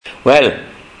Well,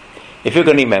 if you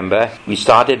can remember, we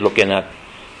started looking at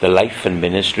the life and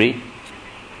ministry,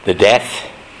 the death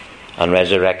and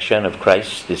resurrection of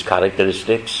Christ, his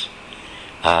characteristics,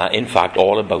 in fact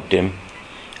all about him,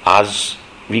 as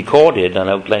recorded and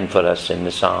outlined for us in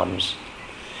the Psalms.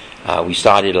 We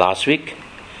started last week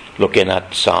looking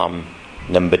at Psalm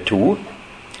number 2,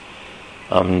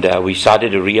 and we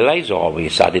started to realize, or we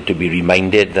started to be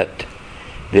reminded, that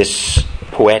this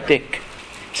poetic,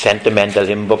 sentimental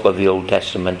hymn book of the Old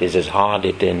Testament is as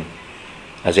hard-hitting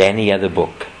as any other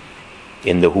book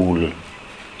in the whole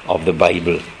of the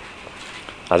Bible.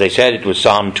 As I said, it was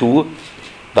Psalm 2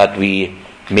 that we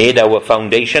made our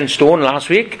foundation stone last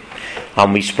week,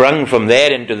 and we sprung from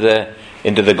there into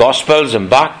the Gospels and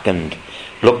back, and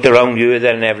looked around here,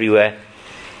 there and everywhere,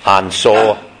 and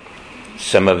saw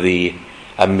some of the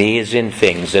amazing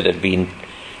things that had been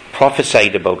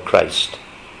prophesied about Christ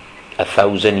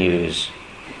 1,000 years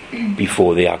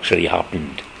before they actually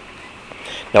happened.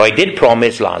 Now, I did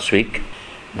promise last week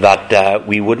that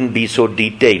we wouldn't be so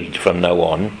detailed from now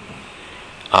on,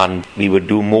 and we would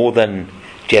do more than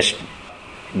just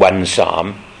one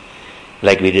psalm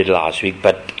like we did last week.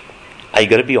 But I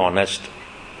got to be honest,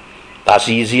 that's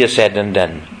easier said than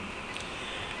done.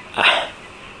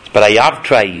 But I have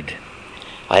tried.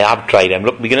 We're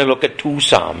going to look at 2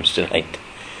 psalms tonight.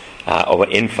 Or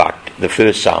in fact, the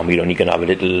first psalm we're only going to have a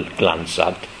little glance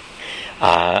at,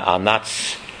 and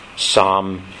that's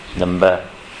Psalm number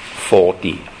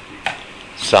 40.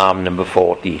 Psalm number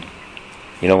 40.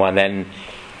 And then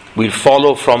we'll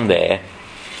follow from there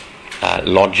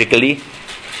logically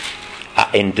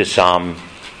into Psalm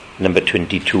number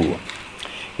 22.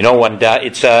 And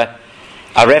it's a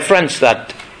reference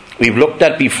that we've looked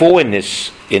at before in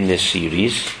this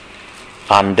series,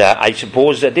 and I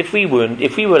suppose that if we were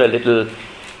a little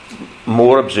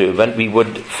more observant, we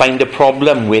would find a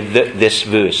problem with this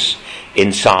verse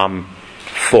in Psalm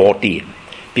 40,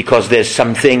 because there's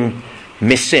something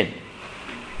missing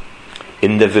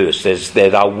in the verse.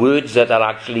 There are words that are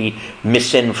actually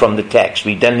missing from the text.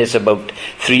 We've done this about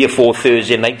 3 or 4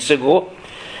 Thursday nights ago,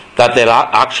 that there are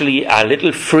actually a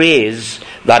little phrase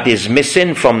that is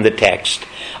missing from the text.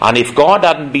 And if God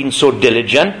hadn't been so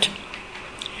diligent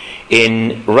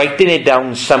in writing it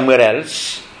down somewhere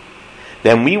else,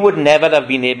 then we would never have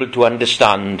been able to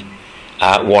understand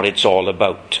what it's all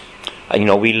about.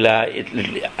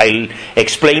 I'll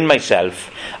explain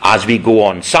myself as we go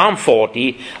on. Psalm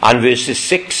 40 and verses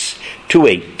 6 to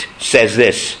 8 says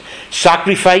this: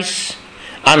 "Sacrifice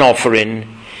and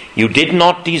offering you did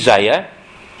not desire,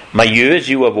 my ears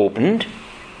you have opened.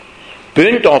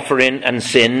 Burnt offering and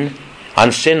sin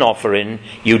offering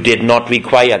you did not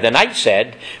require. Then I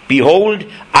said, behold,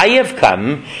 I have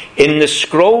come. In the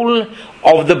scroll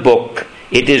of the book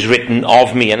it is written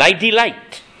of me, and I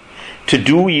delight to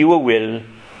do your will,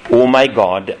 O my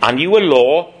God, and your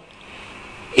law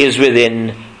is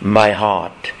within my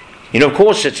heart." Of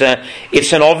course, it's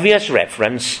an obvious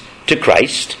reference to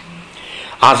Christ,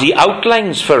 as he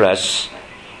outlines for us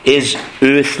his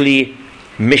earthly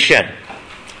mission.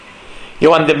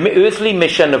 And the earthly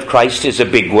mission of Christ is a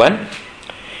big one.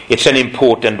 It's an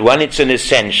important one. It's an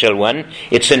essential one.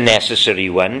 It's a necessary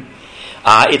one.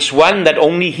 It's one that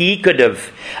only he could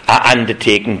have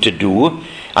undertaken to do.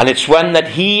 And it's one that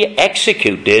he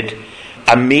executed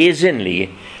amazingly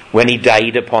when he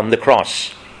died upon the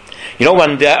cross.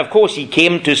 And of course he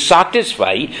came to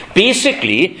satisfy,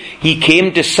 he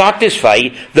came to satisfy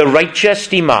the righteous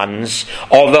demands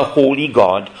of a holy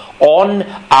God on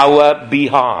our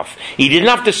behalf. He didn't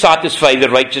have to satisfy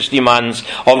the righteous demands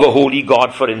of a holy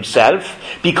God for himself,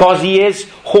 because he is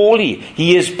holy,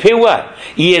 he is pure,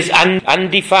 he is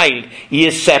undefiled, he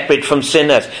is separate from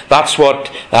sinners. That's what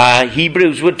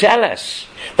Hebrews would tell us.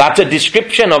 That's a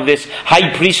description of this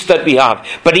high priest that we have.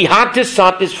 But he had to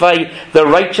satisfy the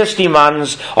righteous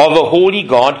demands of a holy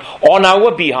God on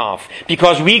our behalf,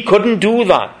 because we couldn't do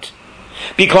that.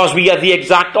 Because we are the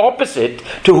exact opposite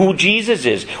to who Jesus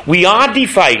is. We are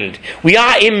defiled. We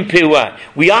are impure.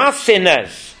 We are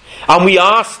sinners. And we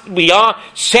are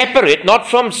separate, not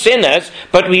from sinners,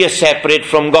 but we are separate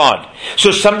from God.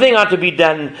 So something had to be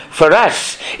done for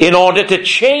us in order to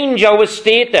change our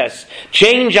status,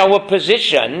 change our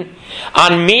position,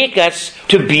 and make us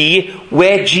to be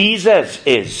where Jesus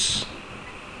is.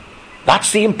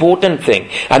 That's the important thing.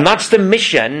 And that's the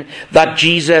mission that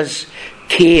Jesus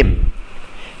came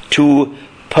to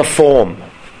perform.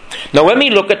 Now, when we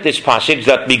look at this passage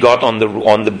that we got on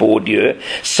the board here,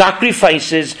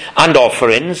 sacrifices and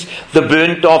offerings, the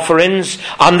burnt offerings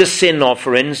and the sin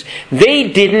offerings, they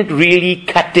didn't really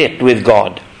cut it with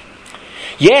God.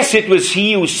 Yes, it was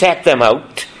he who set them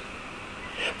out,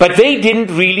 But they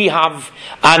didn't really have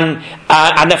an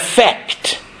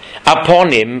effect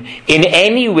upon him in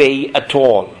any way at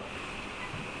all.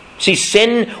 See,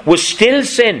 sin was still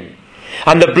sin.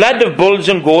 And the blood of bulls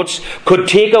and goats could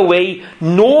take away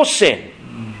no sin.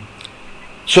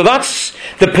 So that's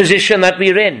the position that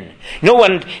we're in.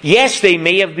 And yes, they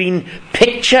may have been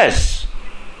pictures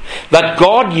that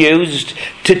God used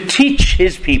to teach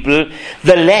his people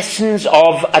the lessons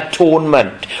of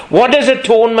atonement. What does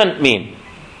atonement mean?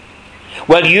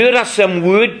 Well, here are some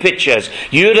word pictures.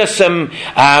 Here are some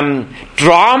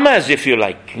dramas, if you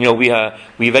like. We're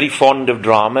very fond of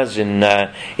dramas in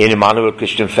Emmanuel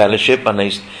Christian Fellowship, and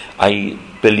I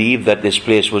believe that this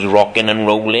place was rocking and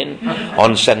rolling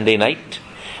on Sunday night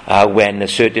when a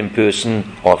certain person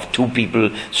or two people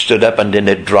stood up and did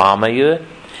a drama here,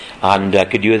 and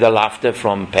could you hear the laughter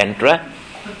from Pentra?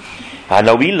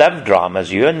 Now we love dramas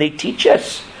here, and they teach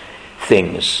us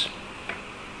things.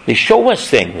 They show us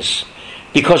things.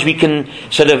 Because we can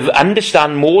sort of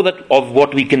understand more of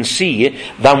what we can see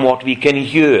than what we can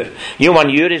hear. And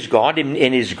here is God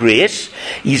in his grace.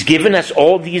 He's given us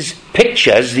all these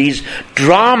pictures, these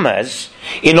dramas,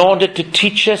 in order to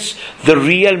teach us the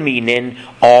real meaning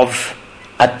of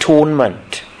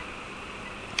atonement.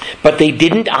 But they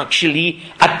didn't actually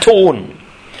atone.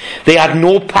 They had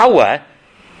no power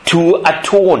to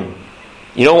atone.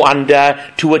 And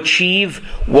to achieve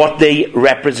what they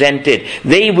represented.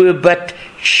 They were but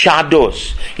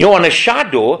shadows. And a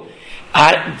shadow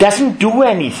doesn't do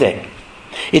anything.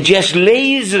 It just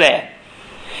lays there.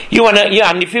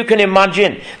 And if you can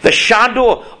imagine, the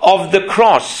shadow of the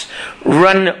cross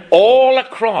run all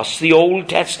across the Old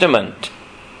Testament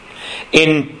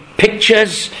in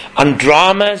pictures and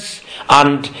dramas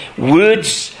and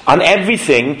words and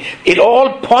everything. It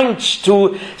all points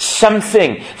to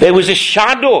something. There was a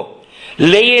shadow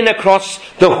laying across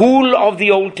the whole of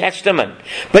the Old Testament.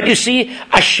 But you see,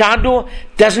 a shadow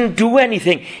doesn't do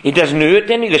anything. It doesn't hurt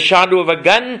anything. The shadow of a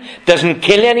gun doesn't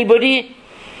kill anybody.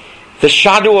 The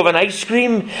shadow of an ice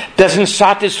cream doesn't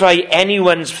satisfy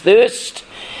anyone's thirst.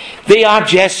 They are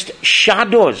just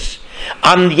shadows.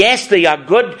 And yes, they are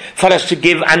good for us to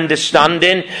give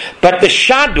understanding, but the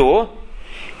shadow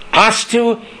has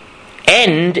to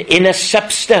end in a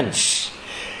substance.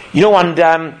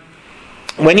 And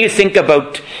when you think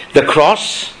about the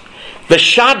cross, the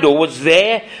shadow was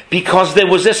there because there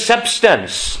was a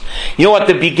substance. At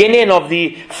the beginning of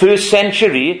the first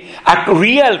century, a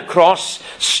real cross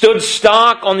stood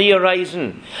stark on the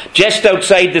horizon, just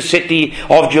outside the city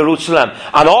of Jerusalem.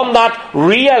 And on that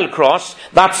real cross,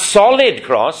 that solid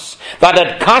cross that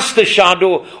had cast the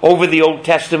shadow over the Old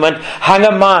Testament, hung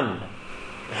a man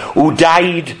who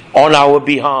died on our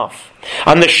behalf.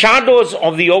 And the shadows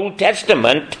of the Old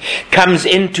Testament comes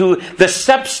into the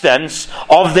substance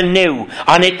of the New.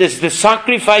 And it is the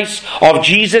sacrifice of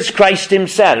Jesus Christ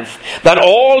himself that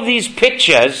all these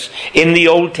pictures in the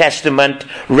Old Testament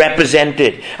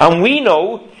represented. And we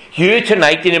know here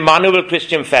tonight in Emmanuel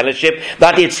Christian Fellowship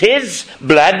that it's his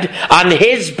blood and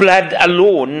his blood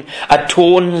alone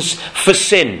atones for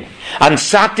sin and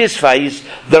satisfies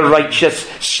the righteous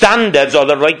standards or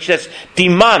the righteous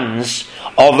demands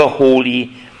of a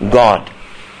holy God.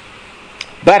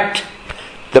 But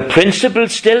the principle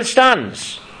still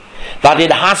stands that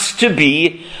it has to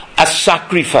be a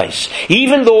sacrifice.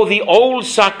 Even though the old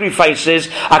sacrifices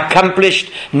accomplished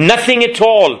nothing at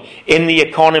all in the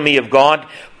economy of God,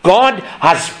 God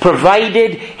has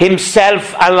provided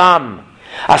himself a lamb,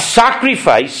 a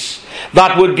sacrifice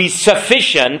that would be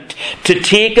sufficient to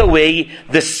take away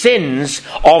the sins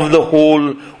of the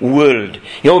whole world.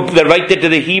 The writer to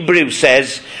the Hebrews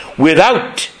says,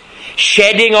 without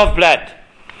shedding of blood,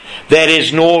 there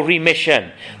is no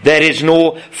remission, there is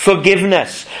no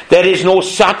forgiveness, there is no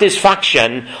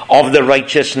satisfaction of the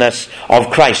righteousness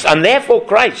of Christ. And therefore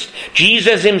Christ,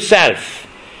 Jesus himself,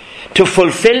 to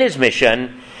fulfill his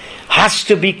mission, has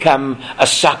to become a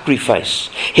sacrifice.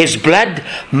 His blood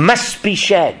must be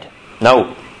shed.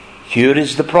 Now, here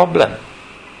is the problem.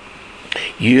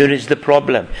 Here is the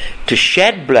problem. To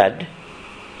shed blood,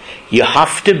 you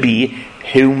have to be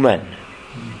human.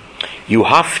 You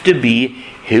have to be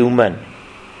human.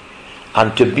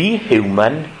 And to be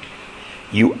human,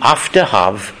 you have to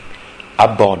have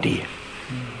a body.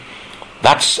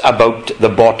 That's about the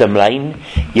bottom line.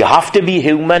 You have to be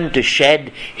human to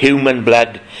shed human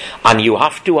blood, and you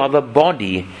have to have a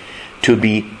body to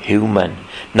be human.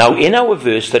 Now, in our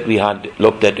verse that we had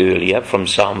looked at earlier from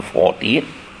Psalm 40,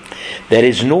 there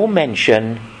is no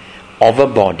mention of a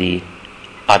body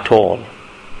at all.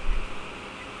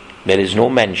 There is no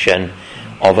mention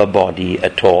of a body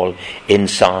at all in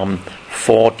Psalm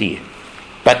 40.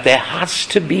 But there has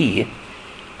to be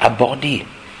a body.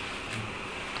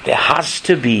 There has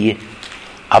to be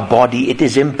a body. It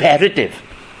is imperative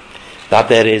that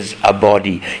there is a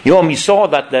body. You know, we saw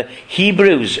that the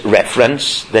Hebrews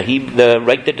reference, the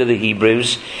writer to the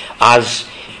Hebrews, has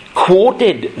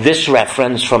quoted this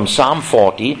reference from Psalm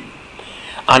 40,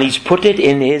 and he's put it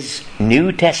in his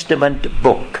New Testament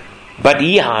book. But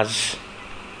he has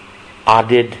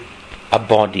added a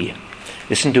body.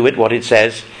 Listen to it, what it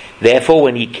says. Therefore,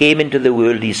 when he came into the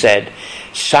world, he said,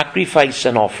 sacrifice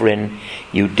and offering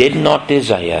you did not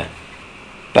desire,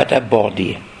 but a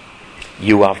body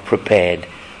you have prepared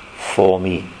for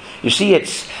me. You see,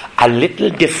 it's a little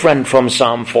different from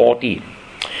Psalm 40.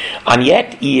 And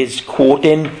yet, he is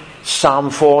quoting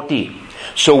Psalm 40.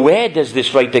 So where does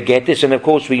this writer get this? And of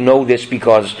course, we know this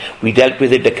because we dealt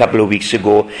with it a couple of weeks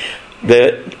ago.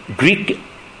 The Greek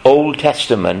Old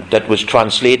Testament that was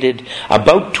translated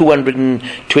about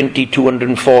 220,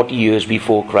 240 years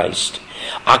before Christ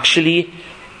actually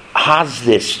has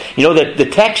this. You know, that the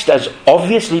text has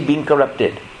obviously been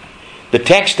corrupted. The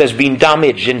text has been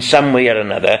damaged in some way or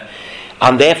another,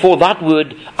 and therefore that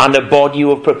word, and a body you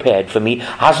have prepared for me,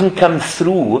 hasn't come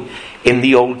through in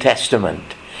the Old Testament.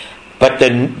 But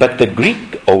the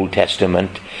Greek Old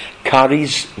Testament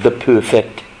carries the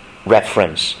perfect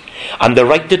reference. And the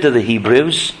writer to the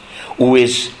Hebrews, who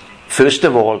is first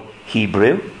of all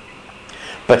Hebrew,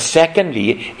 but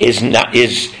secondly his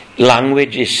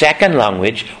second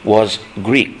language was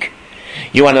Greek.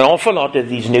 You had an awful lot of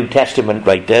these New Testament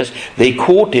writers, they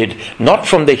quoted not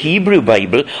from the Hebrew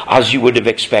Bible as you would have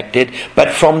expected, but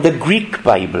from the Greek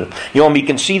Bible. You know, we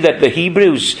can see that the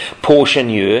Hebrews portion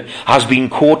here has been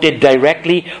quoted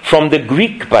directly from the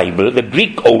Greek Bible, the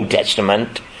Greek Old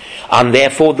Testament, and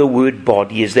therefore the word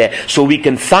body is there. So we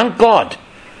can thank God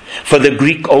for the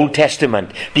Greek Old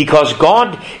Testament, because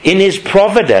God in his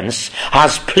providence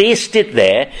has placed it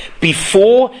there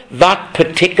before that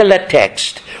particular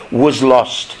text was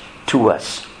lost to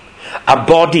us. A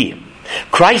body.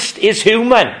 Christ is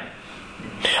human,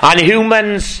 and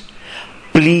humans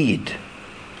bleed.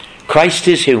 Christ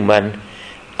is human,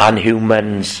 and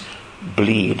humans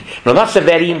bleed. Now that's a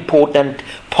very important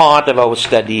part of our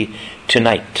study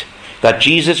tonight, that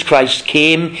Jesus Christ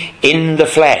came in the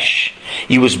flesh.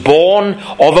 He was born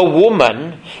of a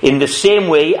woman in the same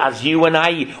way as you and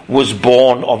I was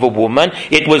born of a woman.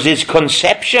 It was his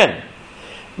conception.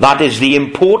 That is the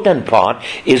important part.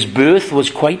 His birth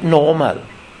was quite normal,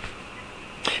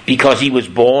 because he was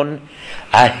born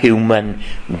a human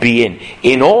being,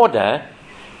 in order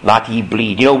that he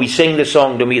bleed. You know, we sing the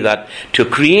song, to me, that to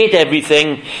create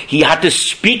everything, he had to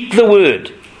speak the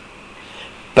word.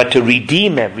 But to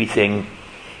redeem everything,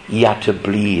 he had to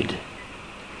bleed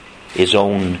his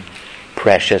own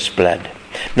precious blood.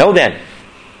 Now then,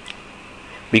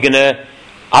 we're going to,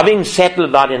 having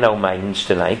settled that in our minds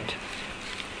tonight,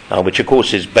 which of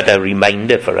course is but a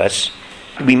reminder for us,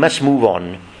 we must move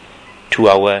on to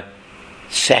our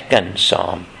second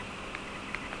psalm.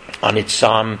 And it's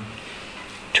Psalm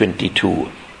 22.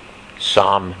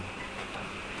 Psalm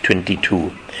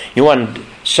 22. You want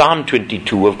Psalm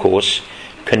 22, of course,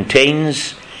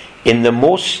 contains in the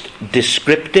most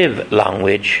descriptive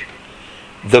language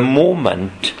the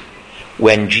moment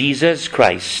when Jesus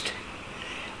Christ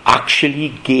actually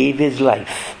gave his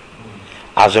life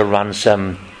as a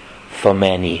ransom for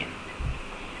many.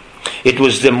 It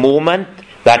was the moment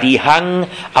that he hung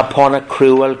upon a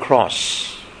cruel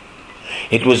cross.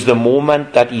 It was the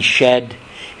moment that he shed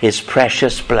his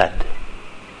precious blood.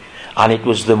 And it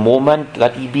was the moment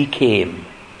that he became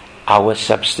our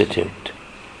substitute.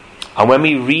 And when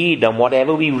we read, and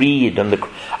whatever we read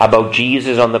about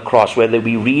Jesus on the cross, whether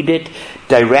we read it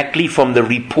directly from the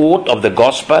report of the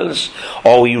Gospels,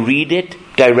 or we read it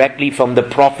directly from the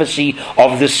prophecy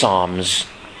of the Psalms,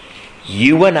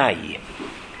 you and I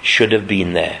should have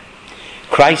been there.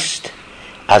 Christ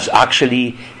has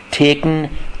actually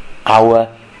taken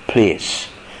our place.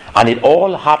 And it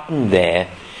all happened there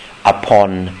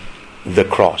upon the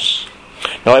cross.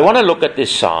 Now I want to look at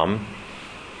this psalm,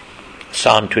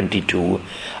 Psalm 22,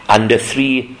 under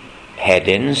three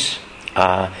headings,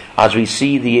 as we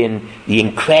see the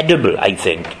incredible, I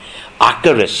think,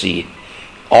 accuracy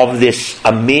of this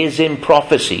amazing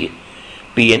prophecy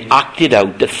being acted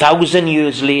out 1,000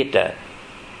 years later,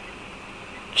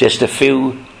 just a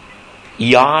few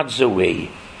yards away,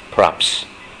 perhaps,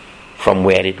 from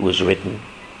where it was written.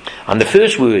 And the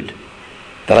first word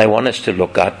that I want us to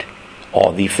look at,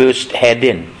 or the first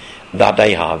heading that I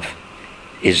have,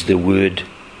 is the word.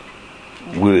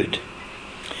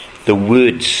 The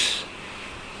words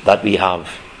that we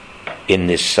have in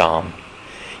this psalm.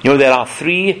 You know, there are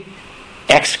three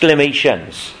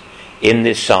exclamations in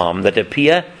this psalm that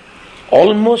appear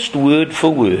almost word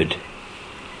for word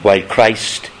while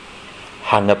Christ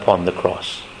hung upon the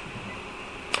cross.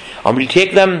 And we'll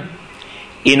take them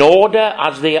in order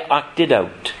as they are acted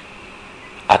out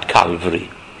at Calvary,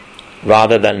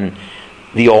 rather than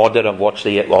the order of what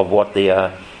they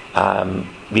are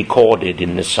recorded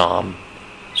in the psalm.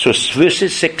 So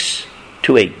verses 6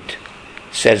 to 8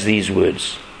 says these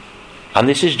words, and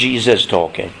this is Jesus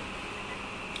talking.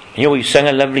 You know, we've sung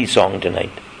a lovely song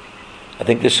tonight. I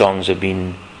think the songs have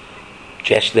been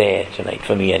just there tonight,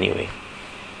 for me anyway.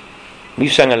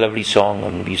 We've sung a lovely song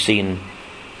and we've seen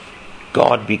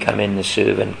God becoming the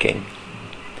servant king.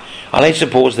 And I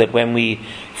suppose that when we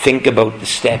think about the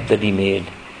step that he made,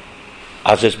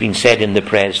 as has been said in the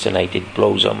prayers tonight, it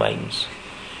blows our minds.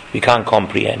 We can't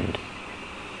comprehend.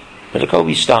 But look how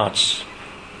he starts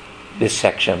this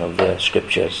section of the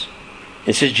scriptures.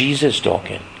 This is Jesus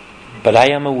talking. But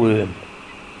I am a worm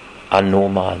and no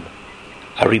man,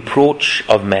 a reproach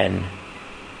of men,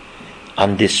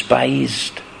 and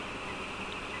despised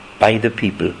by the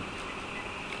people.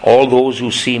 All those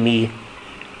who see me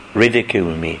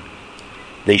ridicule me.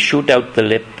 They shoot out the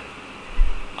lip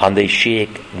and they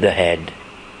shake the head,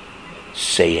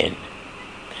 saying.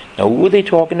 Now who are they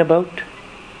talking about?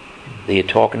 They are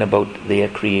talking about their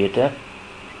Creator.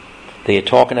 They are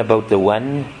talking about the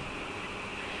one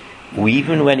who,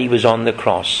 even when he was on the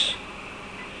cross,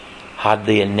 had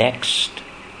their next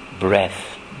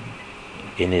breath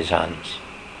in his hands.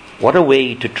 What a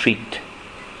way to treat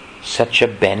such a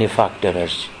benefactor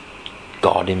as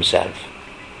God himself.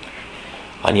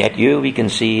 And yet here we can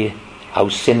see how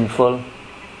sinful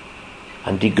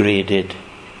and degraded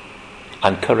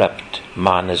and corrupt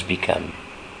man has become.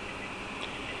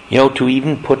 You know, to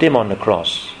even put him on the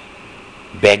cross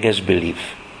beggars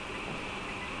belief.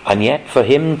 And yet for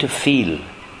him to feel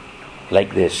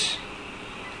like this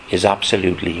is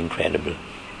absolutely incredible.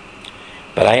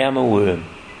 But I am a worm,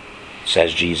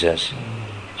 says Jesus,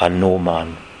 and no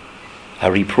man,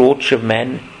 a reproach of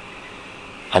men,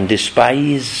 and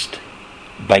despised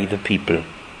by the people.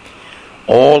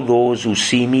 All those who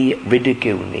see me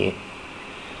ridicule me,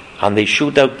 and they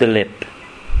shoot out the lip,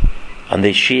 and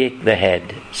they shake the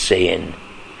head, saying,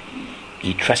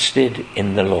 he trusted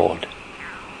in the Lord.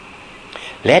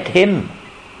 Let him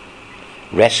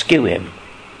rescue him.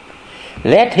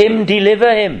 Let him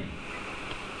deliver him,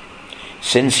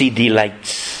 since he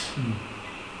delights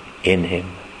in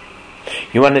him.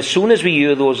 You know, and as soon as we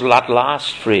hear that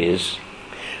last phrase,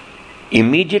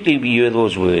 immediately we hear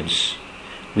those words,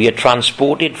 we are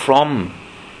transported from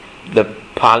the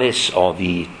palace or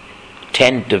the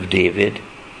tent of David.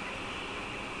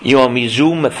 You know, we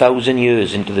zoom 1,000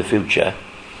 years into the future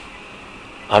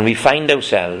and we find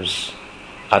ourselves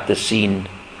at the scene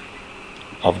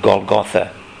of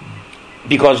Golgotha,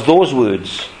 because those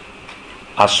words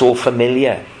are so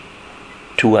familiar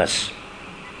to us.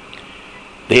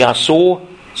 They are so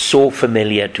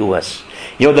familiar to us.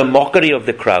 You know, the mockery of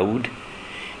the crowd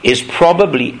is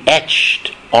probably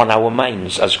etched on our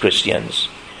minds as Christians.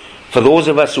 For those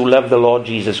of us who love the Lord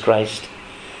Jesus Christ,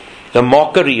 the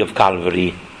mockery of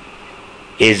Calvary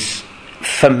is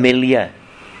familiar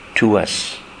to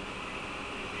us.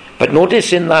 But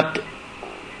notice in that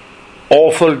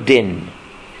awful din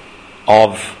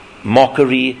of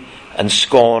mockery and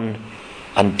scorn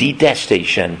and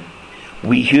detestation,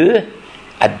 we hear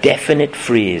a definite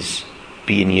phrase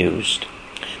being used.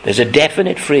 There's a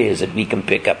definite phrase that we can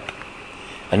pick up.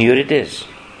 And here it is.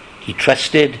 He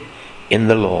trusted in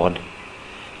the Lord.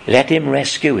 Let him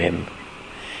rescue him.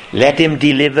 Let him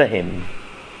deliver him,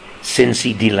 since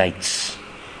he delights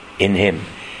in him.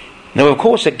 Now, of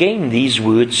course, again, these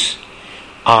words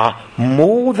are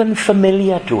more than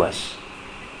familiar to us.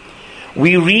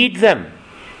 We read them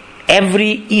every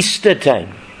Easter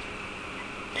time.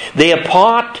 They are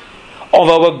part of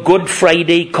our Good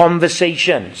Friday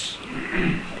conversations.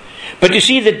 But you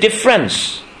see, the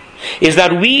difference is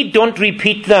that we don't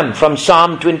repeat them from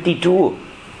Psalm 22.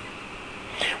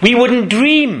 We wouldn't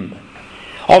dream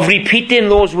of repeating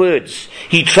those words.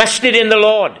 He trusted in the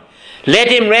Lord. Let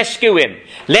him rescue him.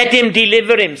 Let him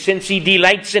deliver him, since he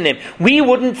delights in him. We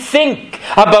wouldn't think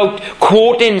about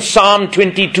quoting Psalm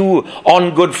 22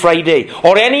 on Good Friday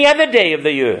or any other day of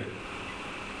the year,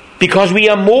 because we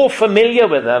are more familiar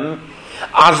with them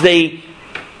as they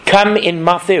come in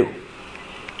Matthew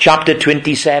chapter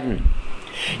 27.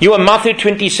 You know, Matthew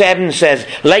 27 says,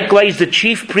 likewise the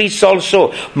chief priests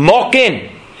also,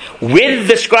 mocking with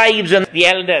the scribes and the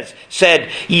elders, said,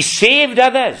 he saved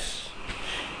others.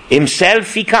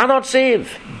 Himself he cannot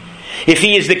save. If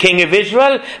he is the King of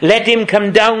Israel, let him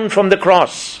come down from the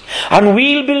cross, and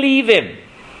we'll believe him.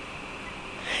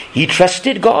 He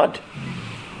trusted God.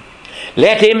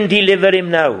 Let him deliver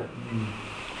him now,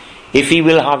 if he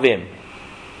will have him.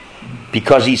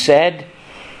 Because he said,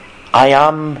 I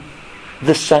am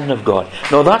the Son of God.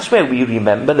 Now that's where we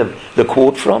remember the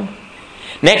quote from.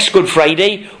 Next Good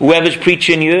Friday, whoever's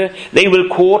preaching here, they will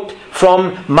quote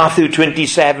from Matthew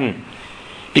 27.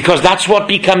 Because that's what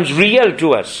becomes real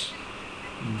to us.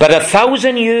 But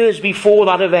 1,000 years before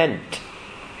that event,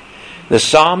 the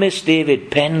psalmist David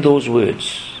penned those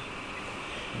words.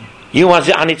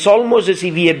 And it's almost as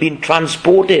if he had been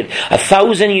transported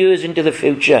 1,000 years into the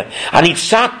future. And he'd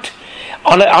sat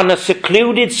on a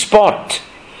secluded spot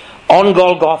on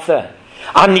Golgotha.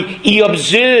 And he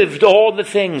observed all the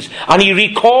things. And he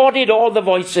recorded all the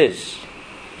voices.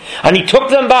 And he took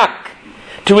them back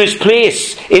to his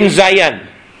place in Zion.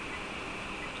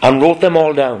 And wrote them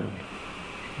all down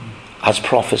as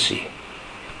prophecy.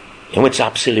 It's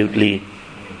absolutely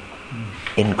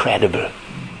incredible.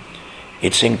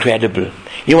 It's incredible.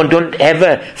 Don't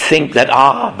ever think that,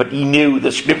 but he knew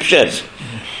the scriptures.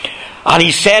 And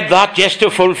he said that just to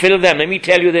fulfill them. Let me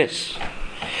tell you this.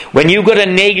 When you've got a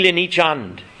nail in each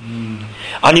hand,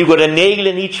 and you've got a nail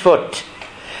in each foot,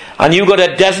 and you've got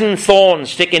a dozen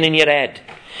thorns sticking in your head,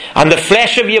 and the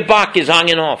flesh of your back is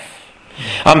hanging off,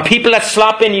 and people are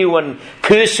slapping you and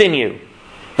cursing you,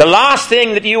 the last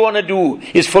thing that you want to do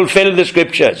is fulfill the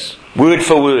scriptures, word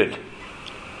for word.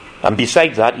 And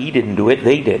besides that, he didn't do it,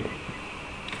 they did.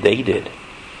 They did.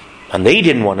 And they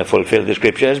didn't want to fulfill the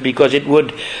scriptures because it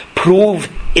would prove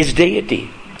his deity.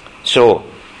 So,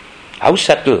 how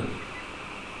subtle.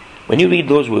 When you read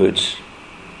those words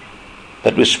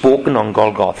that were spoken on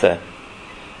Golgotha,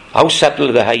 how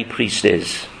subtle the high priest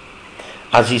is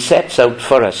as he sets out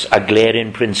for us a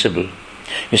glaring principle.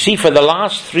 You see, for the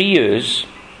last 3 years,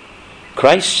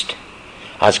 Christ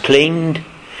has claimed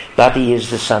that he is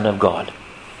the Son of God.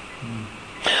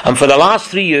 And for the last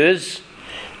 3 years,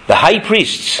 the high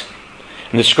priests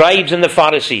and the scribes and the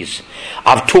Pharisees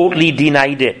have totally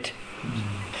denied it.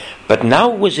 But now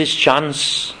was his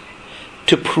chance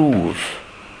to prove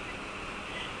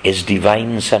his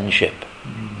divine sonship.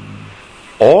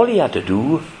 All he had to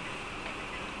do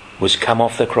was come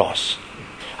off the cross.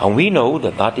 And we know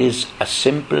that that is a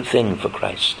simple thing for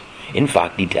Christ. In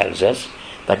fact, he tells us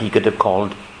that he could have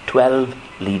called 12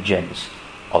 legions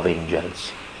of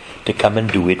angels to come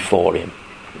and do it for him.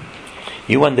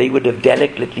 And they would have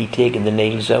delicately taken the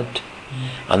nails out,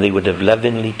 and they would have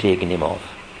lovingly taken him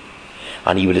off.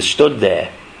 And he would have stood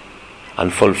there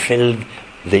and fulfilled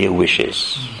their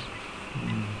wishes.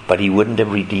 But he wouldn't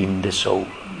have redeemed the soul.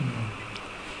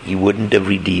 He wouldn't have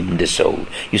redeemed the soul.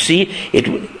 You see,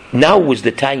 now was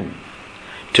the time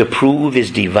to prove his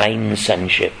divine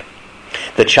sonship.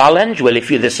 The challenge, well,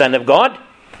 if you're the Son of God,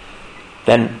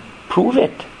 then prove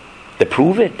it.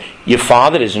 Prove it. Your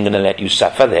Father isn't going to let you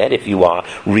suffer there if you are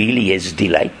really his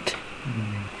delight.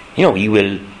 He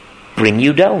will bring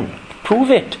you down.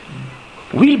 Prove it.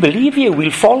 We'll believe you.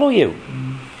 We'll follow you.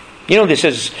 This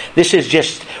is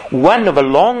just one of a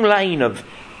long line of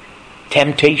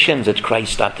temptations that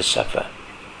Christ had to suffer.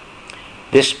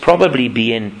 This probably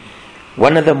being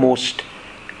one of the most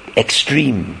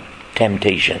extreme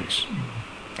temptations.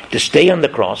 To stay on the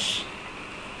cross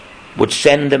would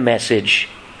send the message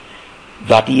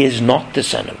that he is not the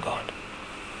Son of God.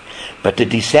 But to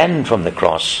descend from the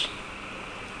cross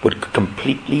would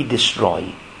completely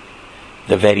destroy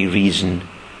the very reason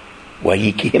why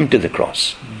he came to the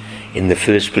cross in the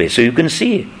first place. So you can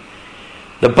see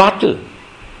the battle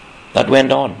that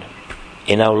went on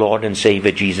in our Lord and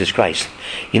Savior Jesus Christ.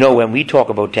 When we talk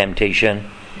about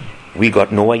temptation, we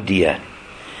got no idea.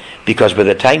 Because by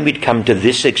the time we'd come to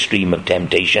this extreme of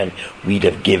temptation, we'd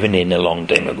have given in a long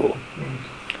time ago.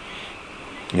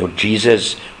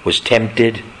 Jesus was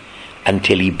tempted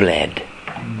until he bled.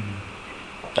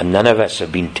 And none of us have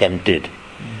been tempted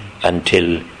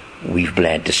until we've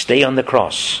bled. To stay on the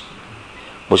cross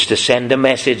was to send a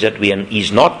message that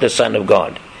he's not the Son of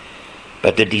God.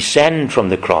 But to descend from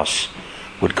the cross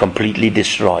would completely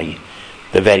destroy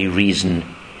the very reason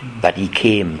that he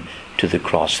came to the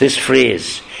cross. This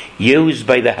phrase, used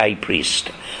by the high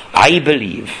priest, I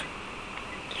believe,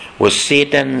 was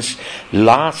Satan's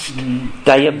last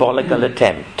diabolical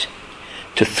attempt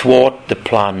to thwart the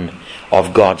plan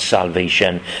of God's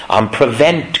salvation and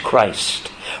prevent Christ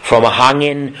from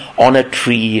hanging on a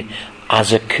tree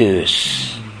as a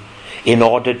curse in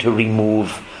order to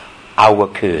remove our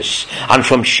curse, and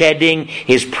from shedding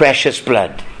his precious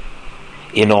blood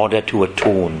in order to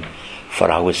atone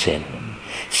for our sin.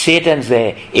 Satan's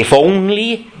there. If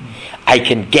only I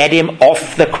can get him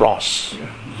off the cross,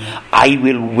 I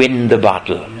will win the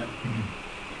battle.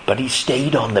 But he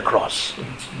stayed on the cross.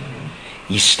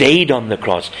 He stayed on the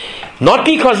cross. Not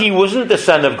because he wasn't the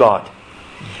Son of God,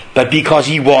 but because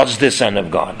he was the Son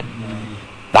of God.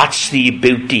 That's the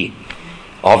beauty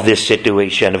of this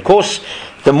situation. Of course,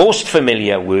 the most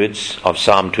familiar words of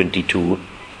Psalm 22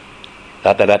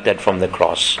 that are uttered from the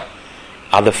cross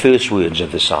are the first words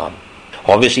of the psalm.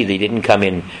 Obviously, they didn't come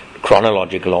in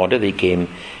chronological order, they came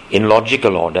in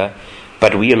logical order,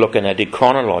 but we are looking at it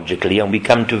chronologically, and we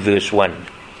come to verse 1.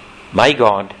 My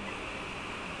God,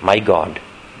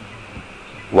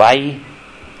 why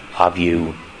have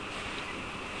you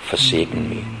forsaken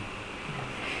me?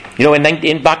 You know,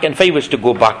 if I was to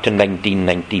go back to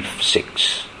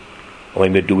 1996,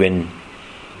 when we're doing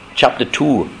chapter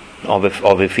 2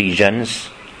 of Ephesians,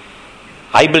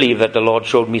 I believe that the Lord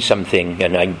showed me something,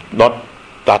 and I'm not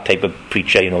that type of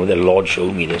preacher, the Lord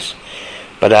showed me this.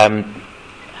 But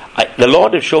the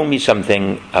Lord has shown me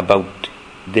something about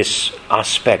this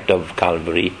aspect of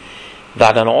Calvary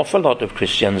that an awful lot of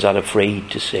Christians are afraid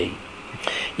to say.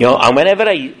 And whenever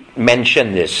I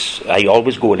mention this, I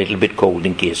always go a little bit cold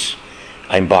in case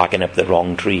I'm barking up the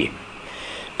wrong tree.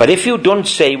 But if you don't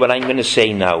say what I'm going to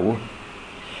say now,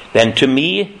 then to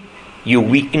me, you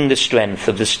weaken the strength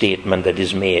of the statement that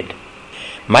is made.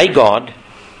 My God,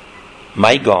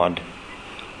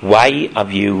 why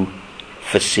have you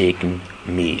forsaken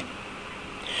me?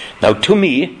 Now, to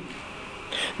me,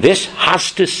 this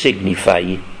has to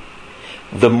signify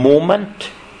the moment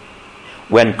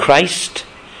when Christ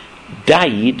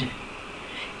died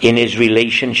in his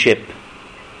relationship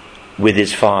with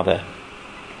his Father.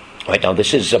 Right now,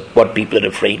 this is what people are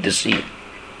afraid to see.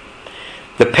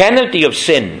 The penalty of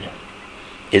sin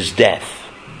is death.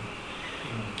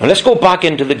 Now let's go back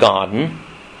into the garden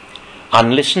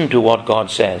and listen to what God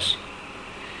says.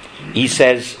 He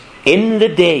says, in the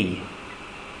day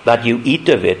that you eat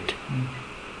of it,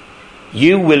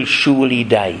 you will surely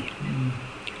die.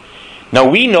 Now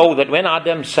we know that when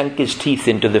Adam sunk his teeth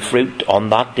into the fruit on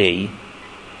that day,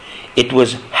 it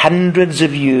was hundreds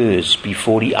of years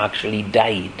before he actually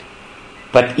died.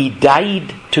 But he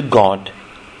died to God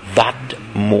that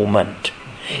moment.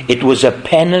 It was a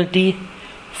penalty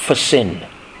for sin.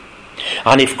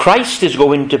 And if Christ is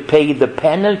going to pay the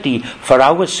penalty for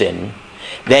our sin,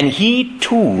 then he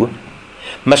too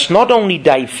must not only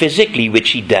die physically, which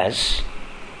he does,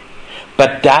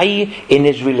 but die in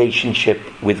his relationship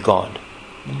with God.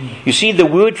 You see, the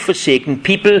word forsaken,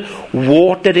 people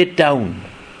water it down.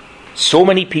 So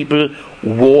many people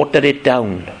water it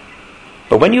down.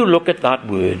 But when you look at that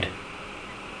word,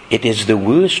 it is the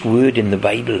worst word in the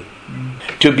Bible.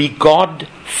 To be God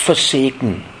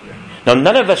forsaken. Now,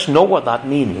 none of us know what that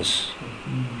means,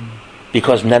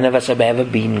 because none of us have ever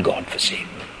been God forsaken.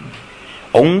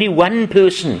 Only one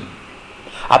person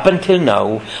up until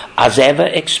now has ever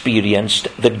experienced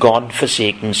the God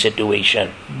forsaken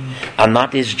situation, and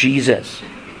that is Jesus,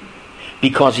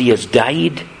 because he has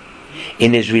died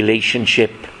in his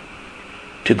relationship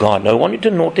to God. Now I want you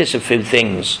to notice a few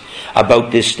things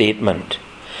about this statement.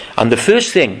 And the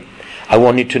first thing I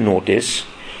want you to notice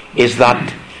is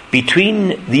that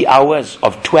between the hours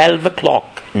of 12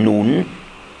 o'clock noon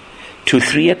to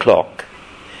 3 o'clock,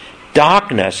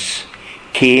 darkness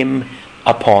came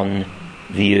upon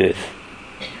the earth.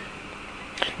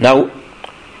 Now,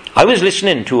 I was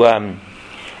listening to a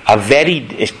very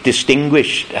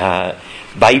distinguished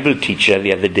Bible teacher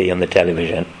the other day on the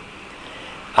television,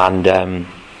 and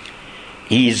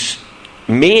he's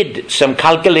made some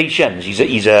calculations.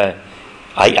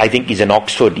 I think he's in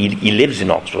Oxford. He lives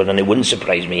in Oxford, and it wouldn't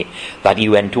surprise me that he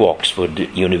went to Oxford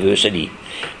University,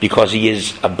 because he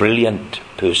is a brilliant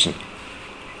person.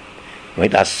 Right,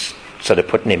 that's sort of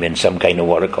putting him in some kind of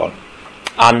oracle.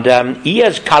 And he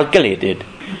has calculated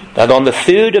that on the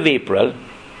 3rd of April,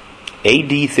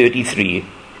 AD 33,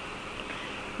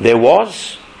 there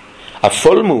was a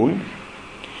full moon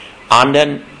and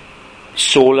a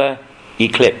solar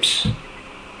eclipse.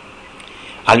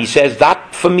 And he says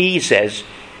that, for me,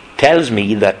 tells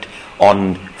me that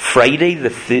on Friday the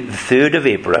 3rd of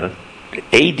April,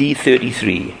 AD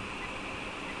 33,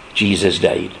 Jesus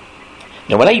died.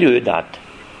 Now when I heard that,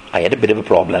 I had a bit of a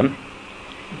problem,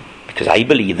 because I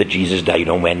believe that Jesus died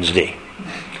on Wednesday.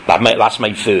 That's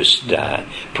my first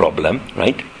problem,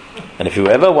 right? And if you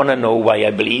ever want to know why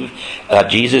I believe that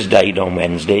Jesus died on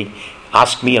Wednesday,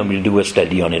 ask me, and we'll do a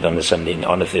study on it on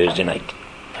a Thursday night.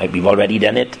 We've already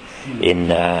done it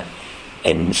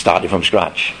in starting from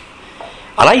scratch.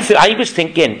 And I was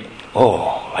thinking,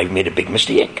 I've made a big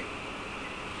mistake.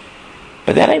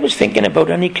 But then I was thinking about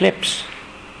an eclipse.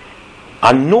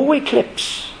 And no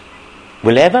eclipse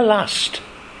will ever last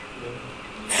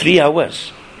 3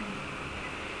 hours.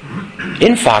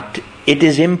 In fact, it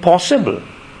is impossible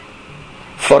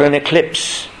for an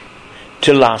eclipse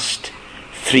to last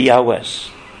 3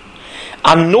 hours.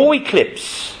 And no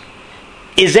eclipse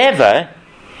is ever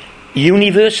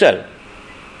universal.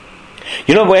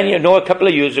 A couple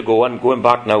of years ago, and going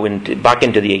back now back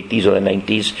into the 80s or the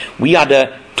 90s, we had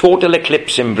a total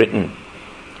eclipse in Britain.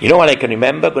 What I can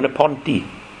remember? Going to Ponty.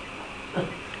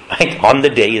 Right, on the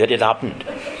day that it happened.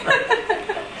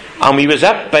 And we was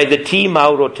up by the T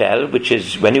Mawr Hotel, which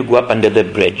is when you go up under the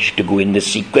bridge to go in the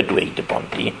secret way to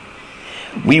Ponty.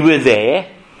 We were there,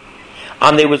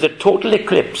 and there was a total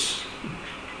eclipse.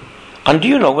 And do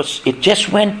you know, it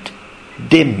just went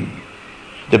dim.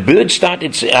 The birds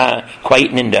started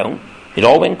quietening down. It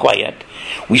all went quiet.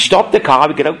 We stopped the car,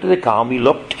 we got out of the car, and we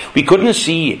looked. We couldn't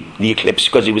see the eclipse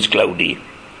because it was cloudy.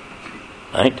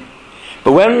 Right?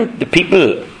 But when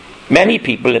many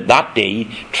people at that day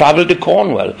travelled to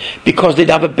Cornwall because they'd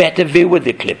have a better view of the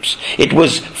eclipse. It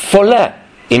was fuller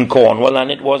in Cornwall than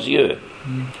it was here.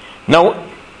 Now,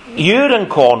 here in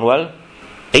Cornwall,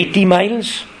 80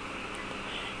 miles,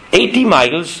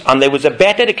 and there was a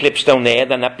better eclipse down there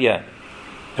than up here.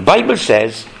 The Bible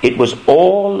says it was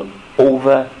all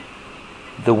over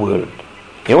the world.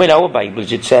 In our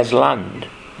Bibles it says land.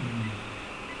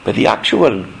 But the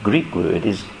actual Greek word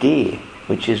is day,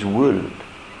 which is world.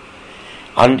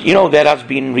 And there has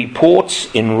been reports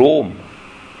in Rome,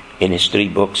 in history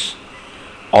books,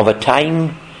 of a time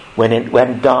when it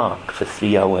went dark for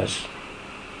 3 hours.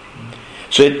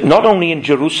 So not only in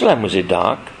Jerusalem was it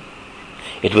dark,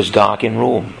 it was dark in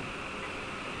Rome.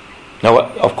 Now,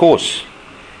 of course,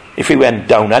 if we went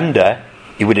down under,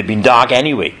 it would have been dark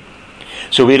anyway.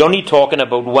 So we're only talking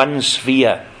about one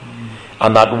sphere.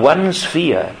 And that one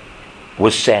sphere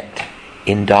was set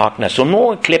in darkness. So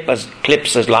no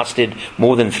eclipse has lasted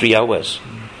more than 3 hours.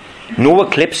 No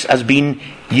eclipse has been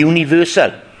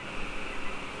universal.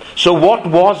 So what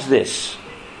was this?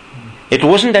 It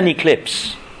wasn't an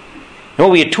eclipse. No,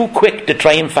 we are too quick to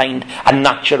try and find a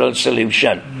natural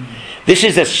solution. This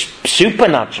is a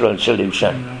supernatural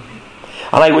solution.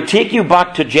 And I would take you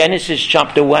back to Genesis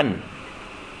chapter 1.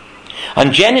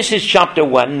 And Genesis chapter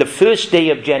 1, the first day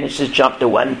of Genesis chapter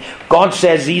 1, God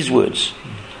says these words: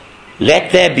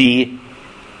 "Let there be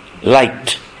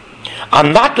light."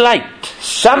 And that light,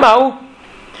 somehow,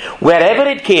 wherever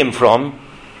it came from,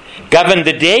 governed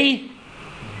the day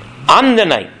and the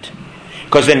night.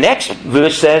 Because the next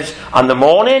verse says, "And the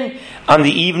morning and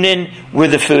the evening were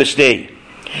the first day."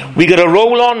 We got to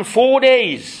roll on 4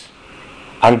 days.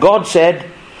 And God said,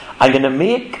 "I'm going to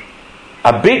make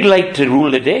a big light to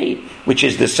rule the day, which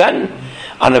is the sun,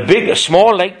 and a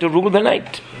small light to rule the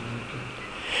night."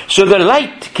 So the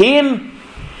light came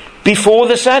before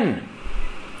the sun.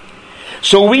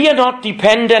 So we are not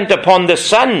dependent upon the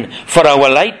sun for our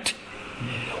light.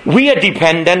 We are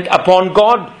dependent upon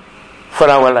God for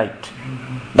our light.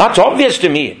 That's obvious to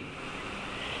me.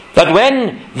 That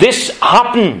when this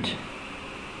happened,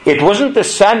 it wasn't the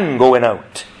sun going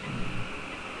out.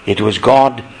 It was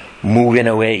God moving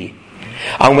away.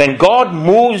 And when God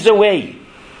moves away,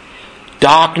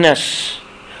 darkness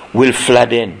will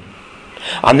flood in.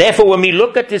 And therefore, when we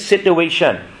look at this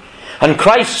situation, and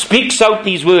Christ speaks out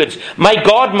these words, my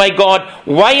God,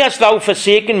 why hast thou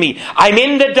forsaken me? I'm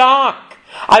in the dark.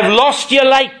 I've lost your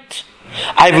light.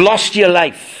 I've lost your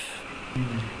life."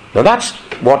 Now that's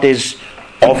what is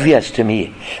obvious to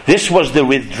me. This was the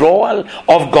withdrawal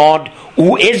of God,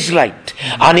 who is light.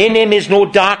 And in him is no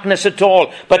darkness at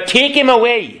all. But take him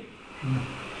away,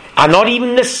 and not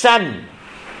even the sun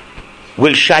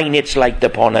will shine its light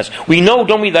upon us. We know,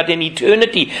 don't we, that in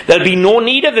eternity there'll be no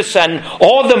need of the sun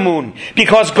or the moon,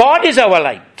 because God is our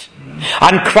light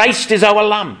and Christ is our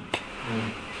lamp.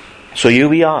 So here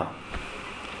we are.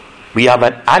 We have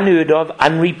an unheard of,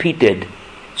 unrepeated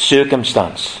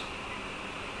circumstance.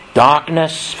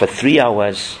 Darkness for 3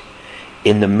 hours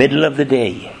in the middle of the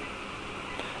day,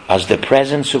 as the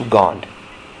presence of God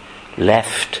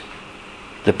left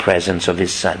the presence of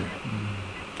his Son.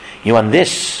 And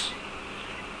this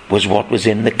was what was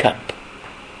in the cup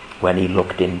when he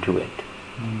looked into it.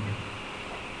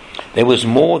 There was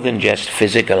more than just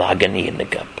physical agony in the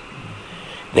cup.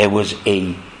 There was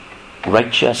a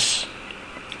righteous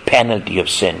penalty of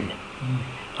sin.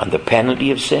 And the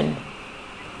penalty of sin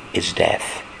is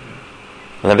death.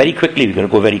 And very quickly, we're going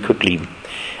to go very quickly.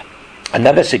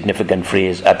 Another significant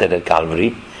phrase uttered at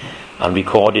Calvary and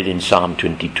recorded in Psalm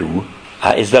 22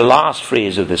 is the last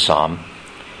phrase of the psalm.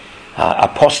 "A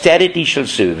posterity shall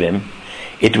serve him.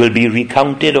 It will be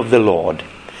recounted of the Lord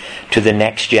to the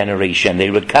next generation.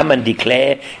 They will come and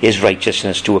declare his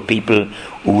righteousness to a people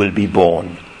who will be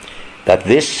born, that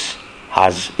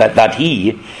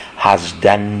he has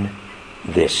done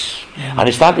this. And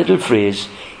it's that little phrase,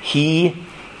 he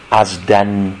has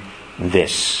done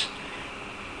this.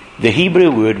 The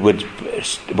Hebrew word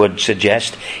would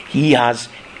suggest he has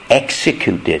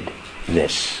executed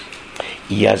this.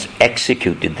 He has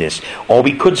executed this. Or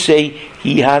we could say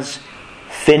he has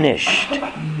finished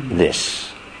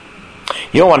this.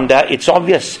 You wonder, it's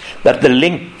obvious that the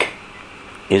link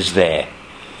is there.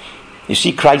 You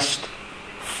see, Christ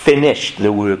finished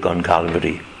the work on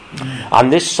Calvary.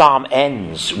 And this psalm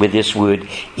ends with this word,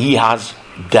 he has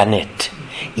done it.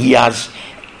 He has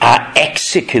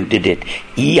executed it.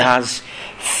 He has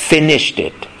finished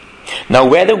it. Now,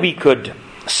 whether we could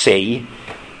say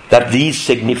that these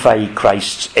signify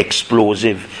Christ's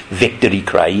explosive victory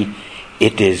cry,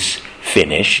 it is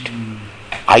finished,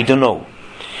 I don't know.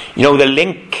 You know, the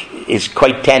link is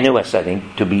quite tenuous, I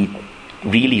think, to be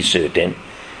really certain,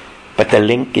 but the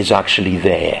link is actually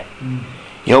there.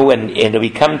 You know, when we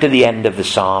come to the end of the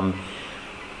psalm,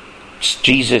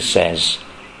 Jesus says,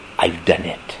 I've done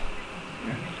it.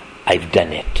 I've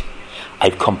done it.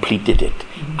 I've completed it.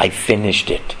 I've finished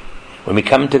it. When we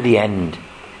come to the end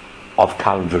of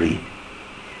Calvary,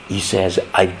 he says,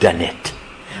 I've done it.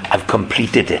 I've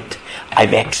completed it.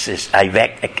 I've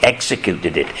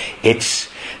executed it. It's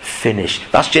finished.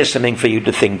 That's just something for you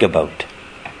to think about.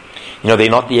 You know, they're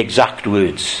not the exact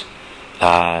words.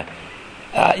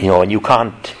 And you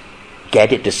can't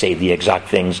get it to say the exact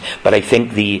things, but I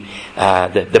think the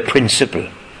principle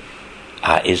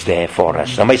is there for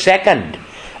us. Now, my second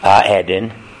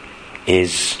heading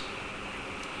is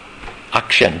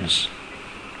actions.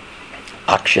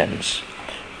 Actions.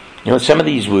 You know, some of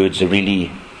these words are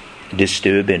really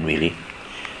disturbing, really.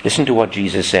 Listen to what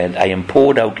Jesus said, I am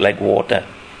poured out like water,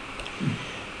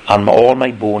 and all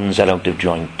my bones are out of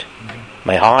joint.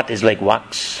 My heart is like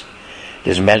wax, it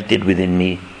is melted within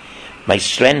me. My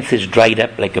strength is dried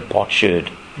up like a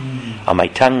potsherd, and my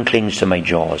tongue clings to my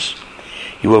jaws.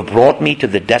 You have brought me to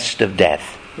the dust of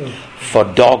death, for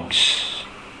dogs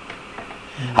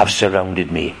have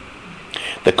surrounded me.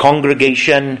 The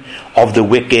congregation of the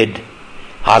wicked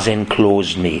has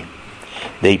enclosed me.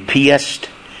 They pierced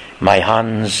my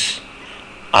hands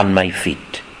and my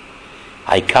feet.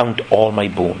 I count all my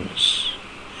bones.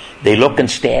 They look and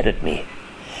stare at me.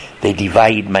 They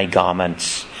divide my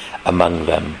garments among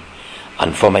them,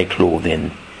 and for my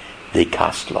clothing they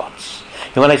cast lots.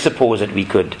 And I suppose that we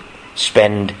could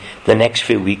spend the next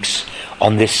few weeks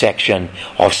on this section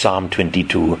of Psalm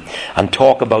 22 and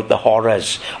talk about the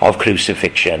horrors of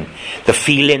crucifixion, the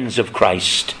feelings of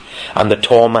Christ, and the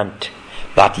torment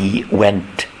that he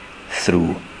went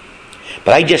through.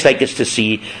 But I'd just like us to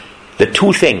see the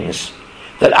two things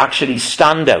that actually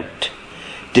stand out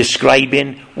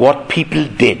describing what people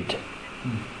did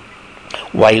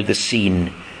while the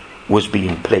scene was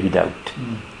being played out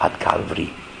at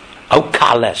Calvary. How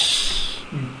callous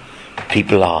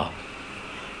people are.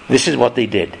 This is what they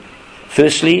did.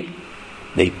 Firstly,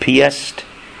 they pierced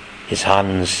his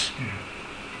hands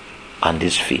and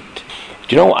his feet.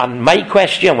 Do you know, and my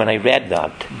question when I read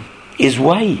that is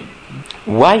why?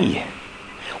 Why?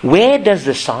 Where does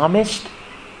the psalmist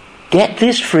get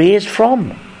this phrase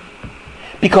from?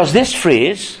 Because this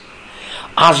phrase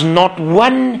has not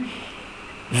one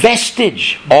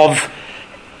vestige of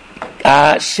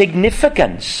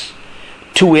significance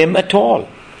to him at all.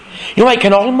 You know, I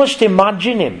can almost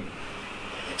imagine him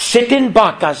sitting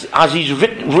back as he's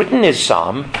written his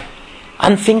psalm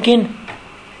and thinking,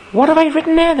 what have I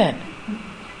written there then?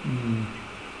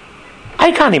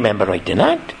 I can't remember writing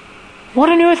that. What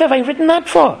on earth have I written that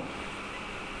for?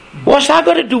 What's that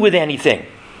got to do with anything?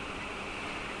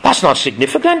 That's not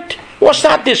significant. What's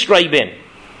that describing?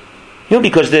 You know,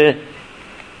 because the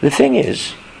thing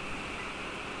is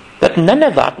that none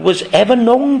of that was ever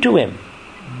known to him.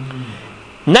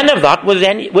 None of that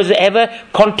was ever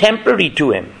contemporary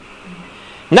to him.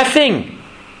 Nothing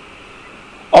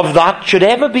of that should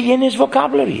ever be in his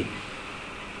vocabulary.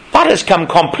 That has come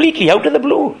completely out of the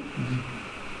blue.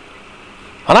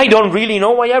 And I don't really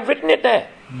know why I've written it there.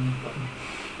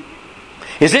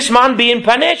 Is this man being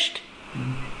punished?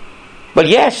 Well,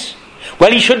 yes.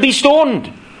 Well, he should be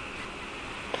stoned.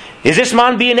 Is this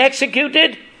man being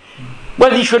executed?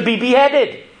 Well, he should be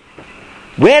beheaded.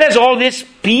 Where does all this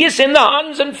pierce in the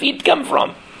hands and feet come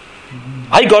from?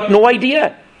 I got no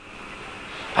idea.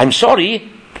 I'm sorry,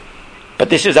 but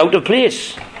this is out of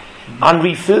place and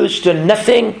refers to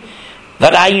nothing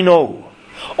that I know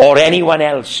or anyone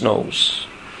else knows.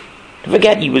 Don't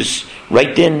forget, he was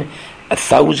writing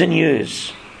 1,000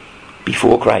 years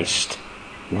before Christ.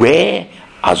 Where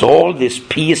has all this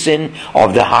piercing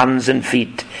of the hands and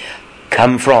feet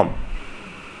come from?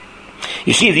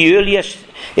 You see, the earliest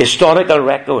historical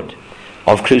record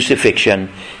of crucifixion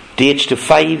dates to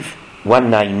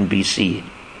 519 BC,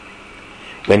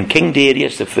 when King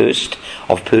Darius I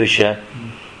of Persia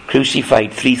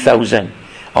crucified 3,000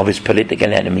 of his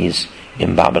political enemies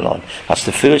in Babylon. That's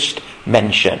the first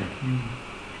mention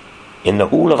in the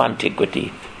whole of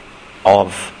antiquity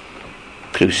of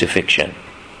crucifixion.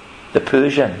 The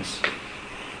Persians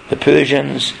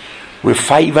were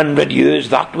 500 years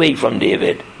that way from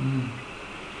David.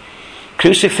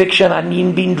 Crucifixion hadn't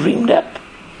even been dreamed up.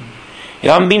 It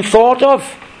hadn't been thought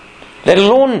of, let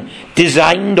alone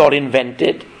designed or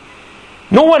invented.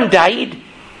 No one died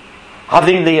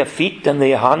having their feet and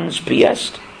their hands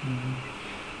pierced.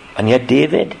 And yet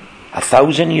David,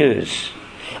 1,000 years,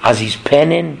 as he's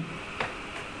penning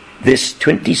this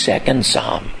 22nd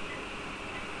Psalm,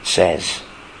 says,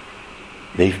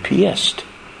 they've pierced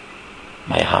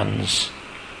my hands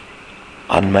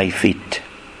and my feet.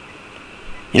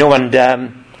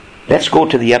 And let's go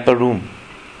to the upper room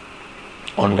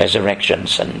on Resurrection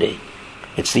Sunday.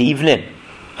 It's the evening,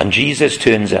 and Jesus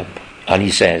turns up and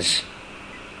he says,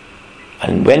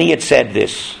 and when he had said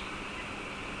this,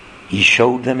 he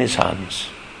showed them his hands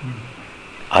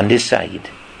and his side,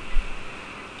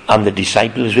 and the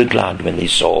disciples were glad when they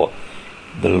saw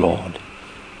the Lord.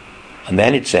 And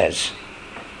then it says,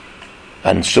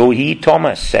 and so he,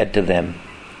 Thomas, said to them,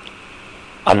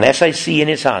 unless I see in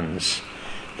his hands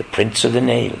the prints of the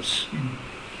nails,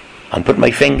 and put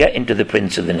my finger into the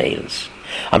prints of the nails,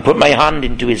 and put my hand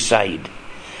into his side,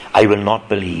 I will not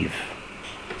believe.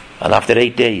 And after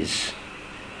 8 days,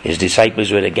 his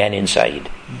disciples were again inside,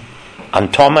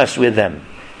 and Thomas with them.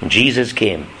 And Jesus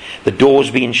came, the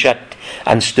doors being shut,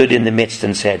 and stood in the midst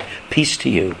and said, peace to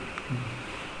you.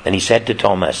 Then he said to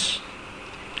Thomas,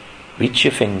 reach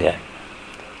your finger,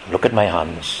 and look at my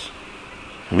hands,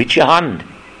 and reach your hand,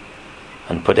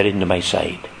 and put it into my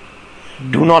side.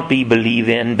 Do not be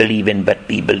believing, but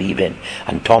be believing.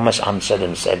 And Thomas answered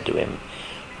and said to him,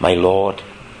 my Lord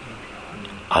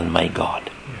and my God.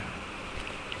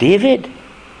 David,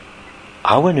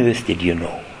 how on earth did you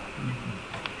know?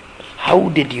 How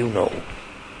did you know?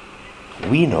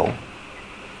 We know,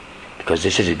 because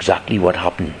this is exactly what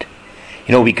happened.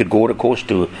 We could go, of course,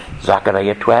 to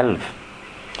Zechariah 12.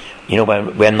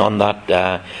 When on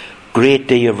that great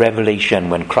day of revelation,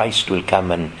 when Christ will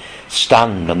come and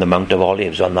stand on the Mount of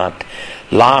Olives, on that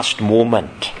last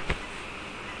moment,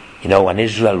 and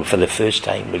Israel for the first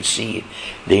time will see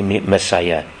the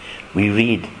Messiah. We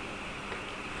read,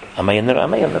 am I on the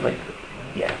right?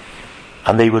 Yeah.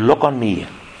 And they will look on me,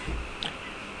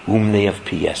 whom they have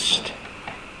pierced.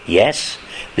 Yes,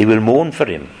 they will mourn for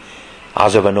him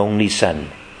as of an only son,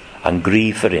 and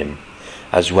grieve for him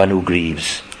as one who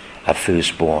grieves a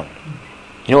firstborn.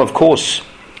 Of course,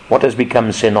 what has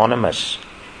become synonymous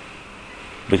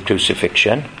with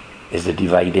crucifixion is the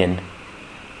dividing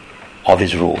of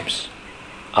his robes,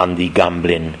 and the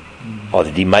gambling, or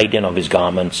the dividing of his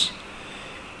garments,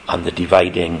 and the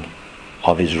dividing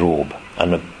of his robe.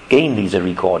 And again, these are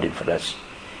recorded for us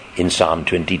in Psalm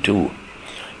 22.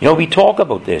 We talk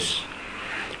about this,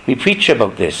 we preach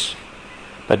about this,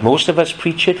 but most of us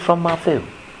preach it from Matthew,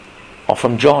 or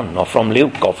from John, or from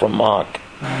Luke, or from Mark.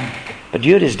 But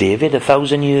here is David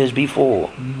 1,000 years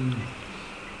before,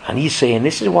 and he's saying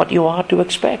this is what you are to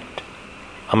expect.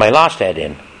 And my last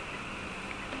heading,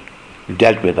 we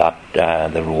dealt with that,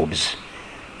 the robes,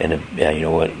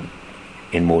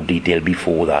 in more detail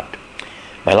before that.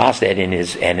 My last heading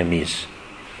is enemies.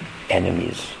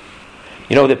 Enemies.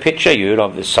 The picture here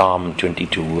of the Psalm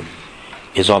 22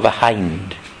 is of a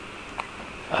hind,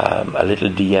 a little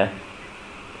deer,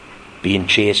 being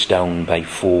chased down by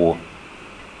 4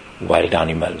 wild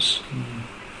animals.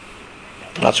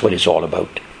 That's what it's all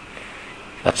about.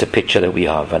 That's a picture that we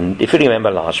have. And if you remember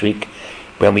last week,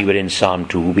 when we were in Psalm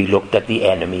 2, we looked at the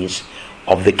enemies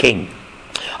of the king.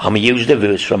 And we used a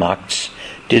verse from Acts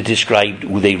to describe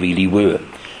who they really were.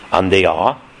 And they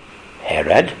are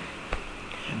Herod,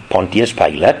 Pontius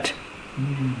Pilate,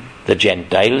 the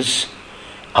Gentiles,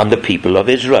 and the people of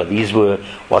Israel. These were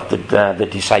what the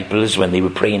disciples, when they were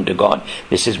praying to God,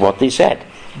 this is what they said.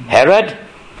 Herod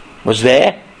was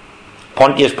there.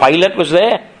 Pontius Pilate was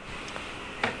there.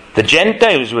 The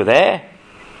Gentiles were there.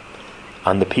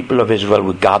 And the people of Israel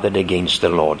were gathered against the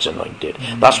Lord's anointed.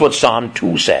 That's what Psalm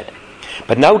 2 said.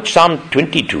 But now Psalm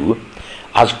 22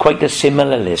 has quite a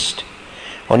similar list.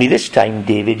 Only this time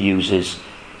David uses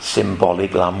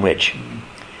symbolic language.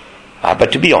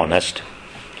 But to be honest,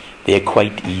 they're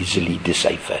quite easily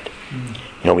deciphered.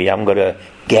 We haven't got to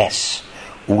guess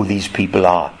who these people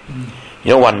are.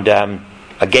 And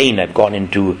again, I've gone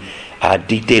into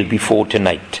detail before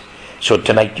tonight. So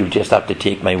tonight you just have to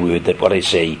take my word that what I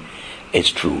say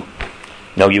is true.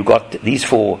 Now you've got these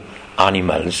 4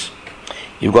 animals.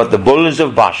 You've got the bulls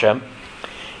of Bashan,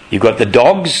 you've got the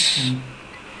dogs,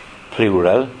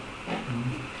 plural,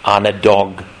 and a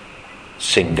dog,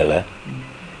 singular.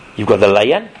 You've got the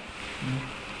lion,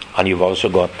 and you've also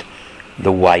got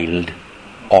the wild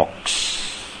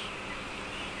ox.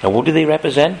 Now what do they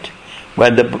represent?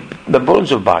 Well, the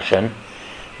bulls of Bashan,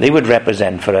 they would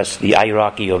represent for us the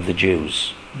hierarchy of the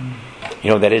Jews.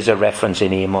 There is a reference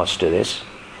in Amos to this,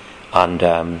 and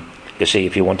you see,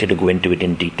 if you wanted to go into it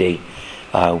in detail,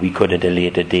 we could at a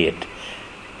later date.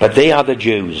 But they are the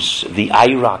Jews, the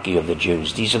hierarchy of the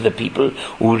Jews. These are the people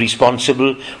who were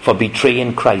responsible for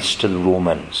betraying Christ to the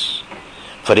Romans,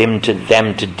 for them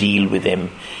to deal with him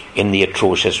in the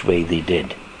atrocious way they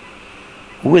did.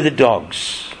 Who are the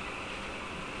dogs?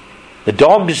 The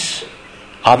dogs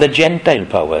are the Gentile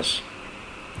powers.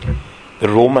 The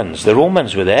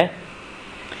Romans were there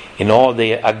in all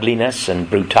their ugliness and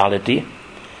brutality.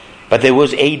 But there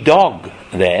was a dog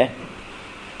there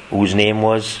whose name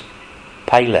was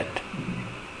Pilate.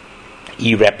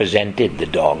 He represented the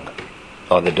dog,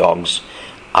 or the dogs,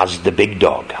 as the big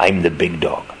dog. I'm the big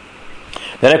dog.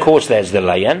 Then of course there's the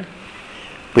lion,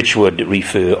 which would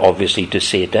refer obviously to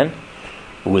Satan,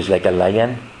 who was like a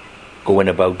lion going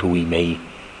about who he may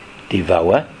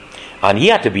devour. And he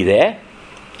had to be there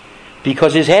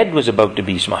because his head was about to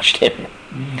be smashed in.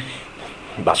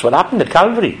 That's what happened at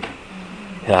Calvary.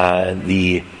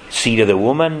 The seed of the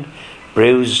woman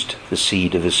bruised the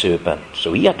seed of the serpent.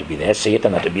 So he had to be there.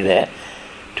 Satan had to be there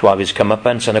to have his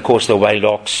comeuppance. And of course the wild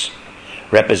ox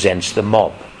represents the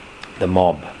mob. The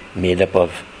mob made up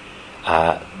of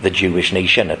the Jewish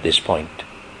nation at this point.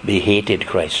 They hated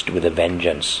Christ with a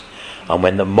vengeance. And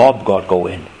when the mob got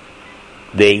going,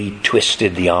 they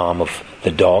twisted the arm of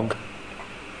the dog,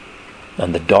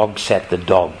 and the dog set the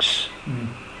dogs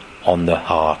on the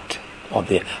heart, or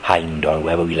the hind, or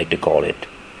whatever we like to call it.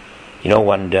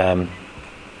 And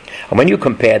when you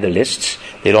compare the lists,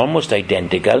 they're almost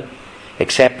identical,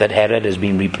 except that Herod has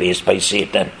been replaced by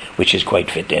Satan, which is quite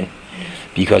fitting,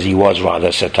 because he was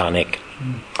rather satanic.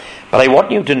 But I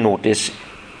want you to notice,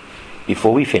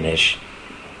 before we finish,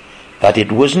 that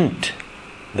it wasn't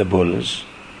the bulls,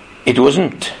 it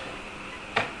wasn't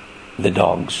the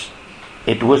dogs,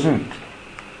 it wasn't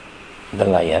the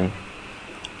lion,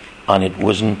 and it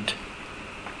wasn't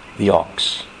the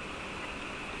ox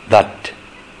that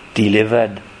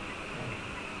delivered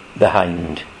the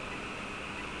hind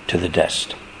to the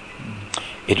dust.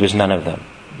 It was none of them.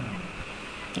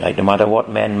 Right? No matter what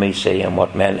men may say and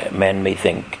what men may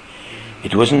think,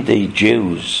 it wasn't the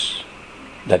Jews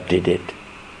that did it.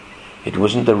 It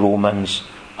wasn't the Romans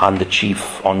and the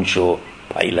chief onshore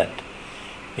Pilate.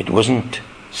 It wasn't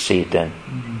Satan.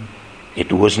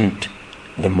 It wasn't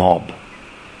the mob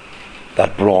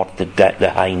that brought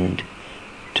the hind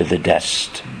to the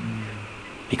dust.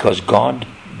 Because God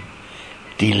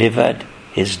delivered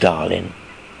his darling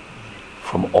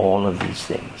from all of these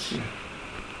things.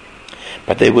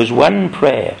 But there was one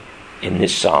prayer in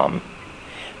this psalm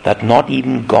that not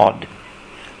even God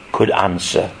could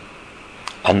answer,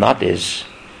 and that is,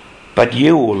 "But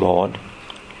you, O Lord,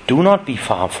 do not be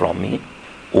far from me,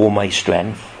 O my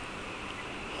strength.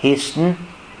 Hasten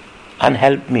and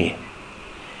help me.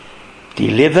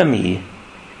 Deliver me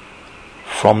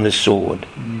from the sword."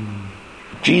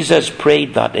 Jesus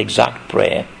prayed that exact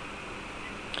prayer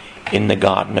in the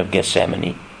Garden of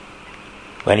Gethsemane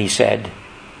when he said,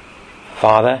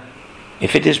 "Father,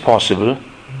 if it is possible,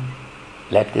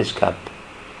 let this cup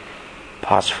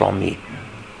pass from me.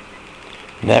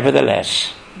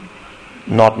 Nevertheless,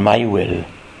 not my will,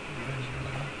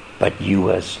 but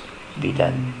yours be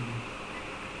done."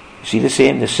 See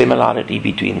the similarity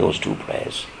between those two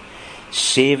prayers.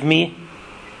 Save me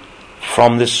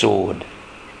from the sword.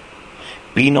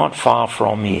 Be not far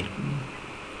from me.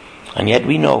 And yet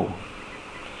we know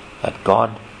that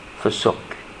God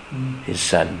forsook his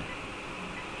Son.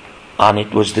 And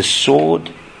it was the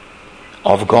sword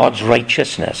of God's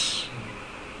righteousness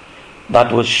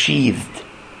that was sheathed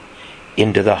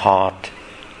into the heart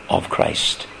of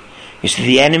Christ. You see,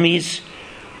 the enemies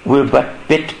were but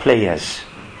bit players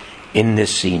in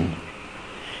this scene.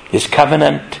 This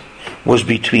covenant was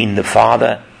between the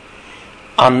Father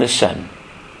and the Son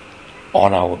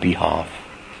on our behalf.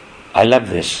 I love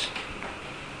this.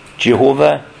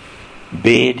 Jehovah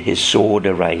bade his sword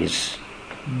arise.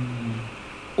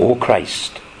 O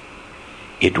Christ,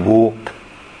 it woke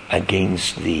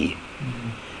against thee.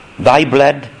 Thy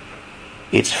blood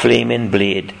its flaming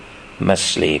blade must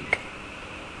slake.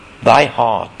 Thy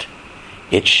heart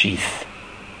its sheath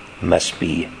must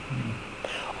be.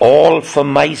 All for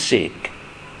my sake,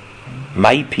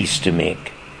 my peace to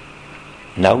make.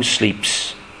 now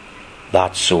sleeps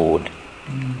that sword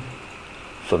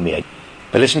for me.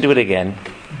 But listen to it again.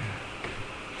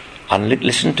 And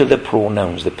listen to the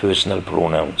pronouns, the personal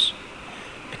pronouns,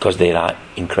 because they are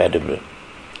incredible.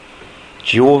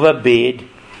 Jehovah bade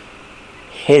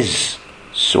his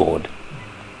sword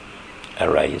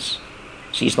arise.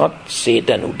 See, it's not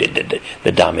Satan who did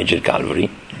the damage at Calvary.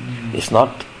 It's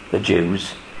not the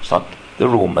Jews. It's not the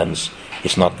Romans.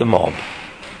 It's not the mob.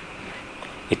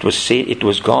 It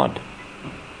was God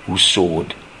whose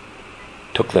sword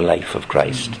took the life of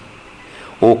Christ.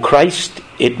 O Christ,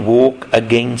 it woke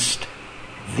against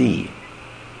thee.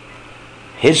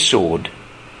 His sword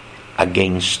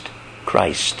against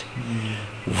Christ.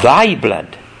 Thy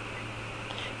blood,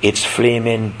 its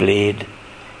flaming blade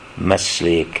must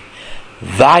slake.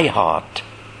 Thy heart,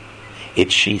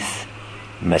 its sheath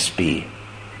must be.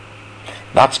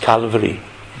 That's Calvary.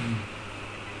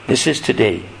 This is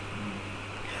today.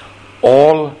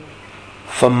 All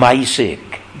for my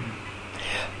sake,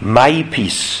 my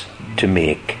peace to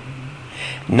make.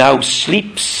 Now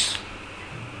sleeps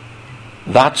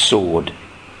that sword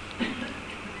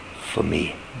for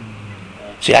me.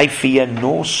 See, I fear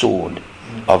no sword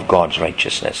of God's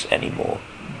righteousness anymore.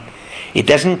 It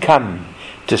doesn't come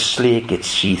to slake its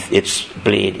sheath, its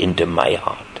blade into my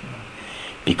heart,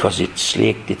 because it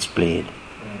slaked its blade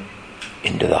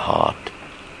into the heart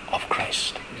of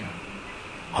Christ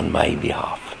on my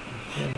behalf.